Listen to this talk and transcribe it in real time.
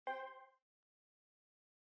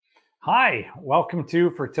Hi, welcome to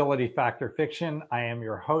Fertility Factor Fiction. I am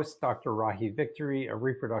your host, Dr. Rahi Victory, a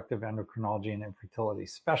reproductive endocrinology and infertility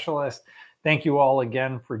specialist. Thank you all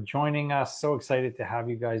again for joining us. So excited to have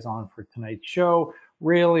you guys on for tonight's show.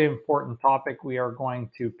 Really important topic. We are going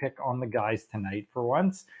to pick on the guys tonight for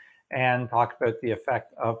once and talk about the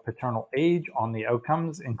effect of paternal age on the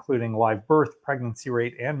outcomes, including live birth, pregnancy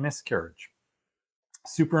rate, and miscarriage.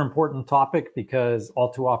 Super important topic because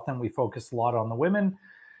all too often we focus a lot on the women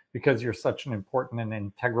because you're such an important and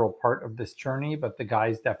integral part of this journey, but the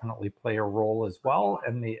guys definitely play a role as well.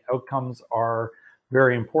 And the outcomes are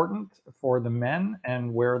very important for the men,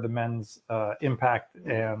 and where the men's impact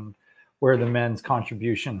and where the men's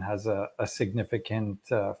contribution has a significant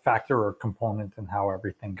factor or component in how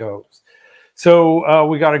everything goes. So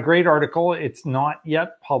we got a great article. It's not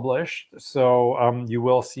yet published, so you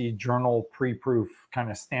will see journal pre-proof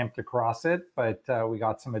kind of stamped across it, but we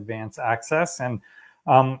got some advanced access. And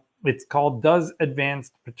it's called Does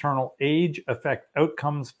Advanced Paternal Age Affect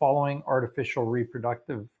Outcomes Following Artificial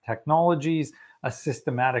Reproductive Technologies? A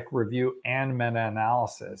Systematic Review and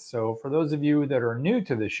Meta-Analysis. So for those of you that are new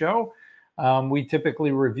to the show, we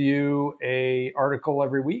typically review an article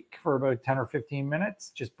every week for about 10 or 15 minutes,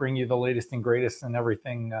 just bring you the latest and greatest in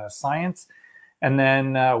everything science. And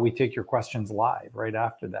then we take your questions live right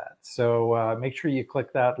after that. So make sure you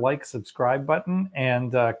click that like, subscribe button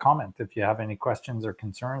and comment. If you have any questions or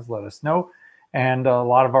concerns, let us know. And a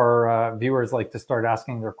lot of our viewers like to start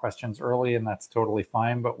asking their questions early, and that's totally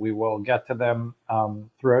fine, but we will get to them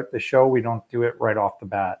throughout the show. We don't do it right off the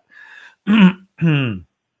bat.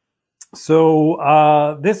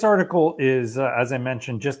 So this article is, as I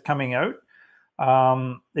mentioned, just coming out.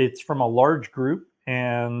 It's from a large group.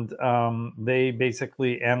 And they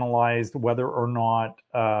basically analyzed whether or not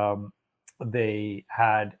they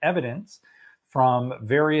had evidence from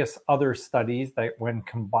various other studies that, when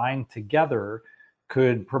combined together,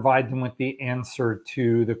 could provide them with the answer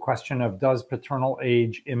to the question of, does paternal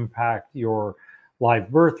age impact your live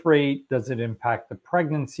birth rate? Does it impact the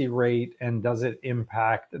pregnancy rate? And does it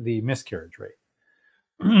impact the miscarriage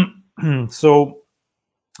rate? So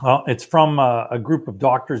it's from a group of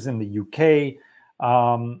doctors in the UK.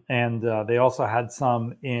 And they also had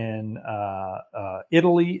some in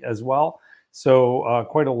Italy as well. So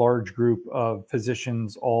quite a large group of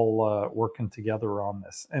physicians all working together on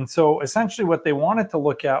this. And so essentially what they wanted to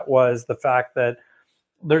look at was the fact that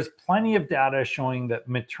there's plenty of data showing that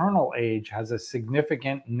maternal age has a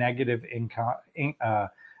significant negative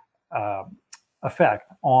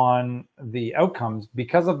effect on the outcomes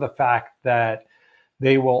because of the fact that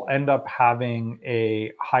they will end up having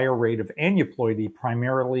a higher rate of aneuploidy,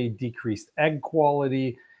 primarily decreased egg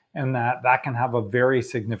quality, and that can have a very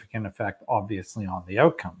significant effect, obviously, on the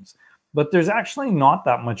outcomes. But there's actually not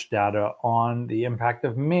that much data on the impact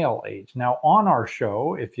of male age. Now, on our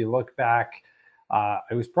show, if you look back,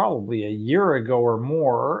 it was probably a year ago or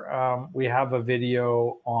more, we have a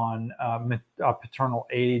video on paternal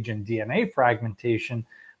age and DNA fragmentation,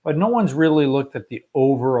 but no one's really looked at the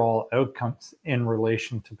overall outcomes in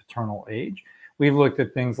relation to paternal age. We've looked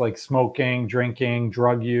at things like smoking, drinking,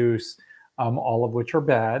 drug use, all of which are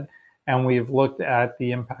bad. And we've looked at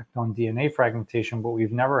the impact on DNA fragmentation, but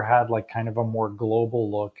we've never had like kind of a more global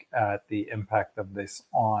look at the impact of this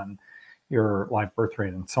on your live birth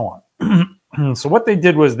rate and so on. So what they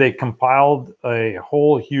did was they compiled a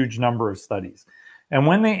whole huge number of studies. And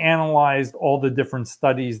when they analyzed all the different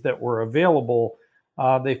studies that were available,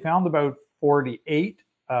 they found about 48,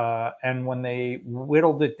 and when they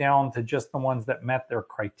whittled it down to just the ones that met their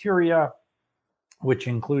criteria, which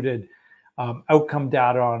included outcome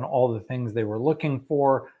data on all the things they were looking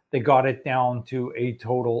for, they got it down to a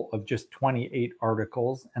total of just 28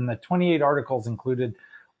 articles. And the 28 articles included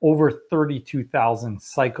over 32,000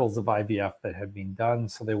 cycles of IVF that had been done.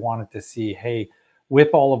 So they wanted to see, hey, with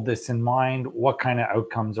all of this in mind, what kind of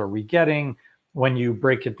outcomes are we getting when you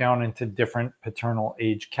break it down into different paternal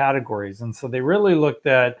age categories? And so they really looked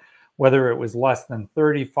at whether it was less than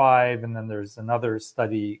 35, and then there's another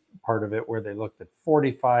study part of it where they looked at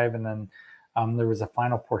 45, and then there was a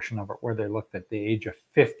final portion of it where they looked at the age of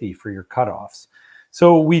 50 for your cutoffs.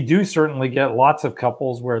 So we do certainly get lots of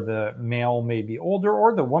couples where the male may be older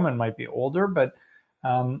or the woman might be older, but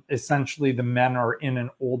essentially the men are in an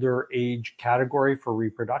older age category for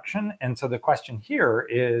reproduction. And so the question here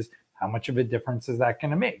is, how much of a difference is that going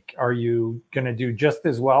to make? Are you going to do just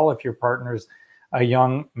as well if your partner's a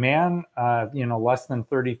young man, less than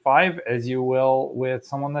 35, as you will with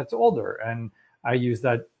someone that's older? And I use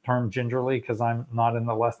that term gingerly because I'm not in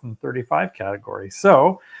the less than 35 category.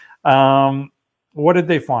 So what did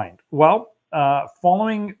they find? Well,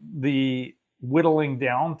 following the whittling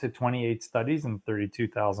down to 28 studies and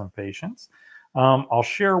 32,000 patients. I'll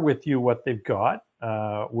share with you what they've got.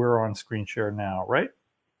 We're on screen share now, right?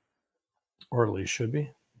 Or at least should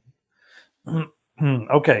be.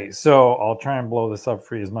 Okay, so I'll try and blow this up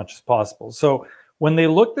for you as much as possible. So when they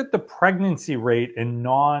looked at the pregnancy rate in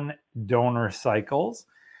non-donor cycles,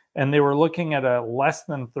 and they were looking at a less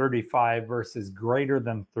than 35 versus greater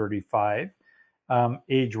than 35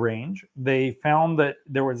 age range, they found that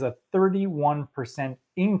there was a 31%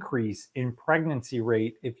 increase in pregnancy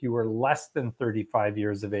rate if you were less than 35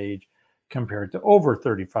 years of age compared to over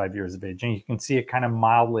 35 years of age. And you can see it kind of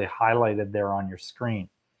mildly highlighted there on your screen.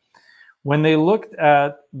 When they looked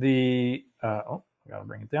at the, gotta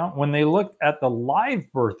bring it down. When they looked at the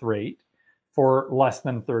live birth rate for less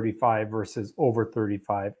than 35 versus over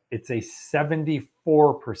 35, it's a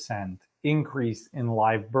 74% increase in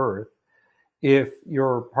live birth if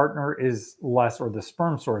your partner is less, or the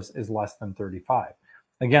sperm source is less than 35.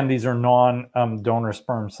 Again, these are non-donor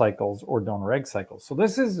sperm cycles or donor egg cycles. So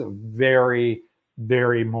this is very,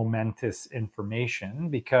 very momentous information,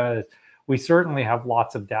 because we certainly have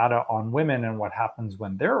lots of data on women and what happens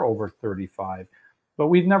when they're over 35. But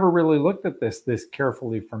we've never really looked at this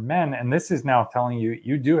carefully for men. And this is now telling you,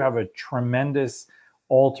 you do have a tremendous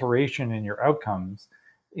alteration in your outcomes,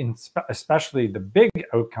 especially the big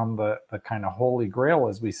outcome, the kind of holy grail,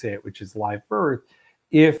 as we say it, which is live birth,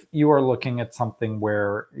 if you are looking at something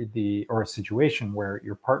where or a situation where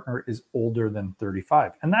your partner is older than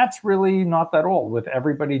 35. And that's really not that old, with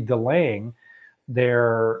everybody delaying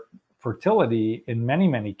their fertility. In many,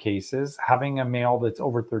 many cases, having a male that's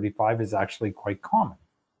over 35 is actually quite common.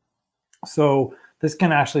 So this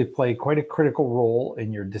can actually play quite a critical role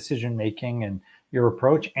in your decision making and your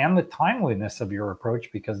approach, and the timeliness of your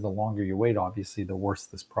approach, because the longer you wait, obviously, the worse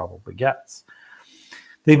this probably gets.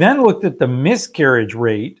 They then looked at the miscarriage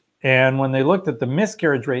rate, and when they looked at the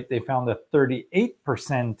miscarriage rate, they found a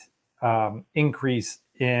 38% increase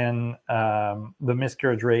in the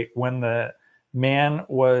miscarriage rate when the man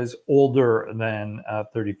was older than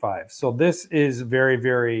 35. So this is very,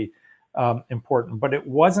 very important, but it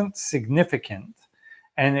wasn't significant,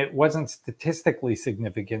 and it wasn't statistically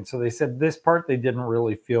significant. So they said this part they didn't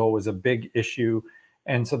really feel was a big issue,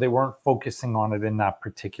 and so they weren't focusing on it in that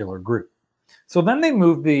particular group. So then they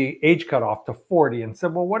moved the age cutoff to 40 and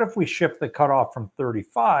said, well, what if we shift the cutoff from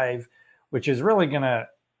 35, which is really going to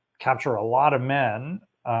capture a lot of men,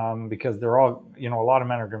 because they're all, a lot of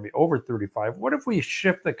men are going to be over 35. What if we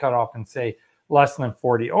shift the cutoff and say less than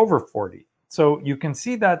 40, over 40? So you can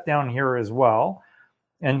see that down here as well.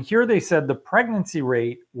 And here they said the pregnancy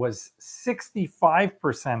rate was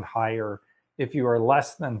 65% higher if you are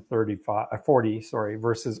less than 40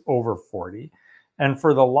 versus over 40. And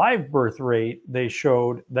for the live birth rate, they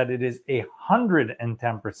showed that it is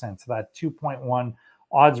 110%. So that 2.1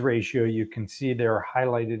 odds ratio you can see there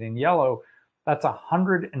highlighted in yellow, that's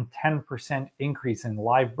 110% increase in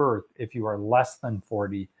live birth if you are less than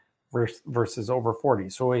 40 versus over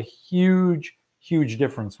 40. So a huge, huge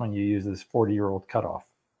difference when you use this 40-year-old cutoff.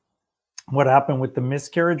 What happened with the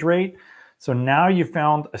miscarriage rate? So now you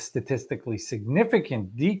found a statistically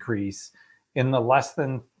significant decrease in the less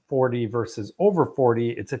than 40 versus over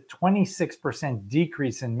 40. It's a 26%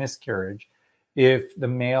 decrease in miscarriage if the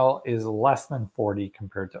male is less than 40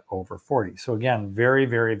 compared to over 40. So again, very,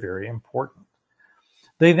 very, very important.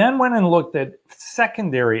 They then went and looked at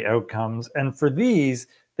secondary outcomes, and for these,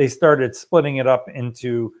 they started splitting it up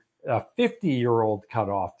into a 50-year-old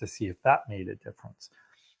cutoff to see if that made a difference.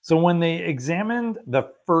 So when they examined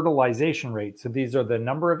the fertilization rate, so these are the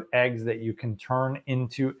number of eggs that you can turn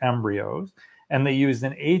into embryos, and they used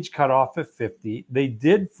an age cutoff of 50, they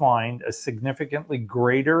did find a significantly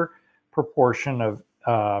greater proportion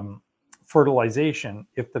of fertilization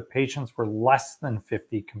if the patients were less than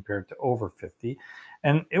 50 compared to over 50.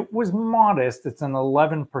 And it was modest. It's an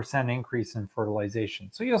 11% increase in fertilization.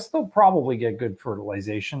 So you'll still probably get good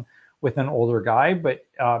fertilization with an older guy, but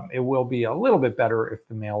it will be a little bit better if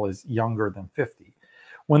the male is younger than 50.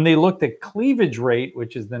 When they looked at cleavage rate,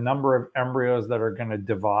 which is the number of embryos that are going to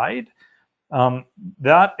divide,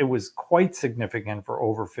 it was quite significant for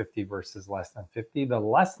over 50 versus less than 50. The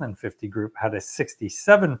less than 50 group had a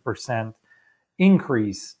 67%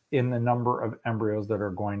 increase in the number of embryos that are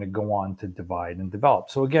going to go on to divide and develop.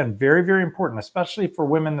 So again, very, very important, especially for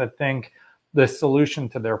women that think the solution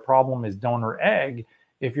to their problem is donor egg.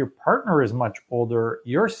 If your partner is much older,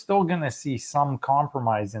 you're still going to see some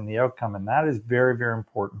compromise in the outcome, and that is very, very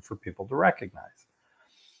important for people to recognize.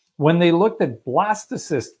 When they looked at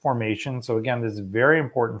blastocyst formation, so again, this is very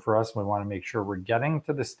important for us. We want to make sure we're getting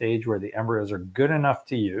to the stage where the embryos are good enough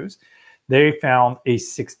to use. they found a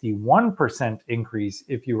 61% increase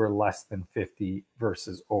if you were less than 50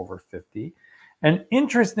 versus over 50. And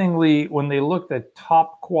interestingly, when they looked at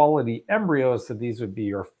top quality embryos, so these would be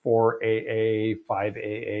your 4AA,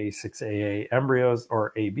 5AA, 6AA embryos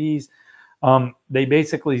or ABs, they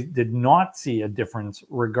basically did not see a difference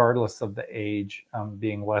regardless of the age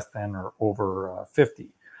being less than or over 50.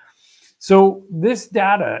 So this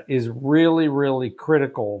data is really, really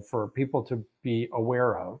critical for people to be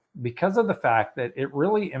aware of because of the fact that it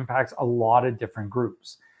really impacts a lot of different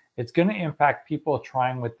groups. It's going to impact people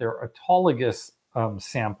trying with their autologous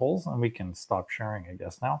samples, and we can stop sharing, I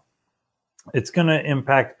guess, now. It's going to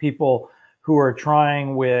impact people who are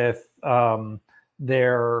trying with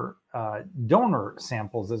their donor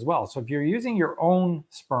samples as well. So if you're using your own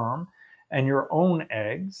sperm and your own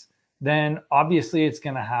eggs, then obviously it's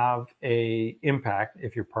going to have an impact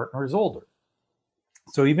if your partner is older.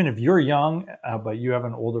 So even if you're young, but you have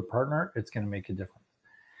an older partner, it's going to make a difference.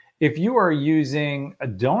 If you are using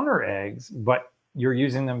donor eggs, but you're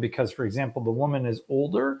using them because, for example, the woman is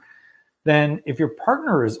older, then if your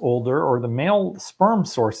partner is older or the male sperm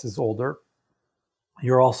source is older,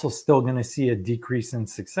 you're also still going to see a decrease in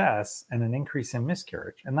success and an increase in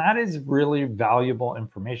miscarriage. And that is really valuable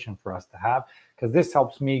information for us to have, because this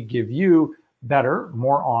helps me give you better,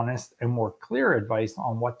 more honest, and more clear advice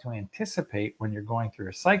on what to anticipate when you're going through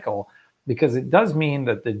a cycle, because it does mean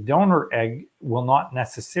that the donor egg will not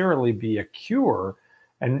necessarily be a cure,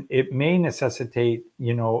 and it may necessitate,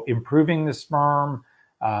 improving the sperm,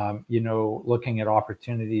 looking at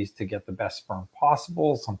opportunities to get the best sperm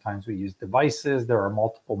possible. Sometimes we use devices. There are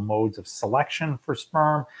multiple modes of selection for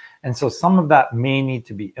sperm. And so some of that may need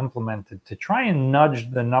to be implemented to try and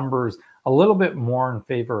nudge the numbers a little bit more in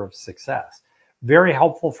favor of success. Very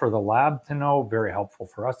helpful for the lab to know, very helpful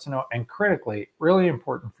for us to know, and critically, really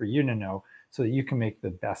important for you to know so that you can make the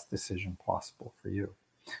best decision possible for you.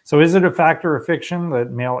 So is it a fact or a fiction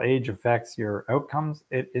that male age affects your outcomes?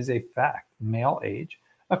 It is a fact. Male age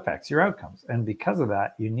affects your outcomes. And because of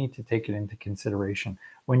that, you need to take it into consideration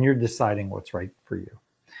when you're deciding what's right for you.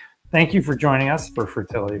 Thank you for joining us for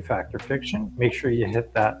Fertility Fact or Fiction. Make sure you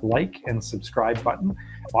hit that like and subscribe button.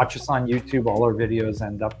 Watch us on YouTube. All our videos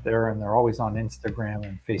end up there, and they're always on Instagram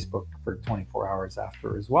and Facebook for 24 hours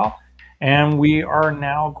after as well. And we are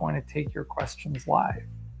now going to take your questions live.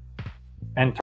 And